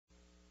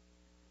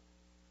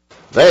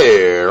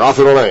They're off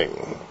and running.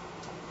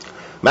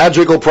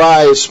 Magical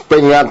Prize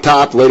springing on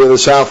top. Lady of the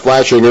South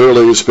flashing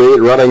early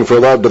speed. Running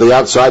for love to the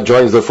outside.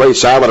 Joins the fray.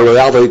 Silent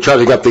Reality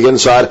charging up the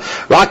inside.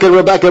 Rockin'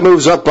 Rebecca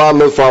moves up on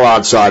the far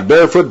outside.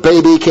 Barefoot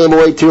Baby came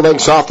away 2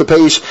 lengths off the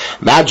pace.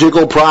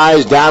 Magical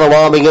Prize down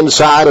along the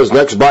inside is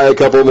next by a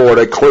couple more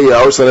to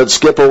Cleos. Then it's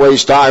Skip Away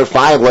Star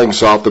 5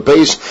 lengths off the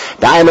pace.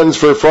 Diamonds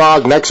for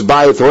Frog next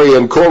by 3.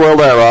 And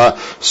Coralera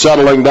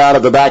settling down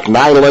at the back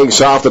 9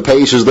 lengths off the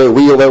pace as they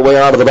wheel their way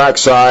onto the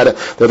backside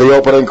to the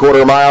opening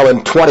quarter mile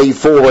in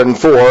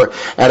 24-4.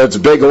 And it's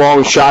big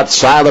long shot.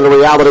 Silent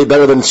Reality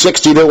better than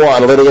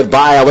 60-1, leading it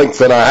by a length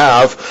and a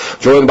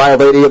half. Joined by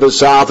Lady of the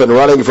South and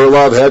Running for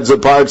Love heads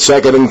apart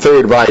second and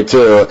third by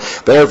 2.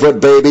 Barefoot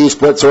Baby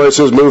splits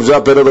horses, moves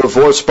up into the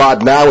 4th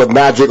spot now with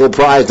Magical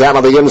Prize down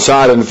on the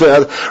inside in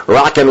 5th.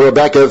 Rockin'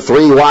 Rebecca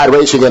 3 wide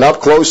racing and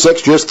up close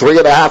 6, just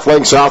 3.5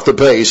 lengths off the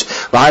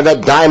pace. Behind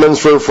that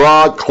Diamonds for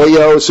Frog.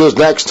 Cleos is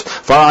next.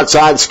 Far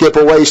outside Skip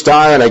Away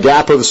Star and a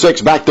gap of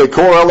 6 back to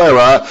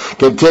Coralera.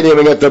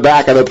 Continuing at the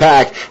back of the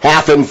pack.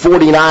 Half in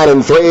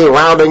 49-3,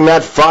 rounding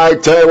that far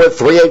tail with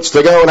 3/8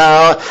 to go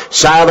now.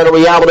 Silent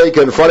Reality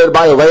confronted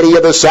by Lady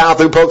of the South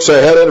who pokes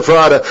ahead in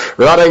front.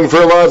 Running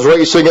for Love's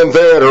racing in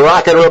 3rd.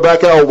 Rockin'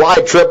 Rebecca a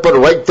wide trip but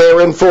right there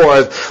in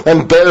 4th.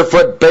 And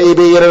Barefoot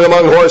Baby in and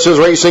among horses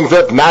racing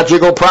 5th.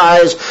 Magical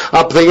Prize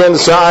up the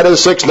inside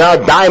is 6 now.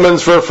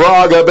 Diamonds for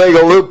Frog, a big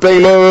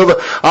looping move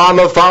on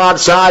the far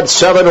outside.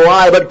 7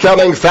 wide but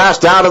coming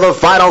fast out of the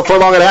final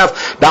furlong and a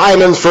half.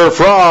 Diamonds for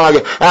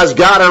Frog has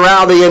got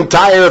around the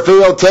entire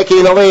field, taking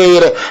the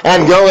lead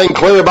and going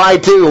clear by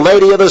 2.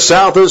 Lady of the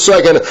South is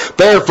second.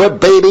 Barefoot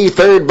Baby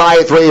third by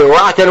 3.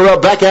 Rockin'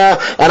 Rebecca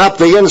and up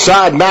the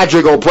inside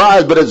Magical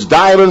Prize, but it's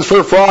Diamonds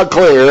for Frog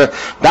clear.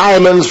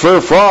 Diamonds for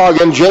Frog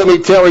and Jamie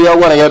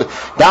Theriot winning it.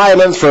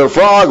 Diamonds for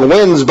Frog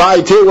wins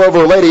by 2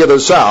 over Lady of the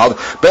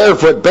South.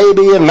 Barefoot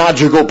Baby and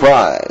Magical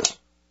Prize.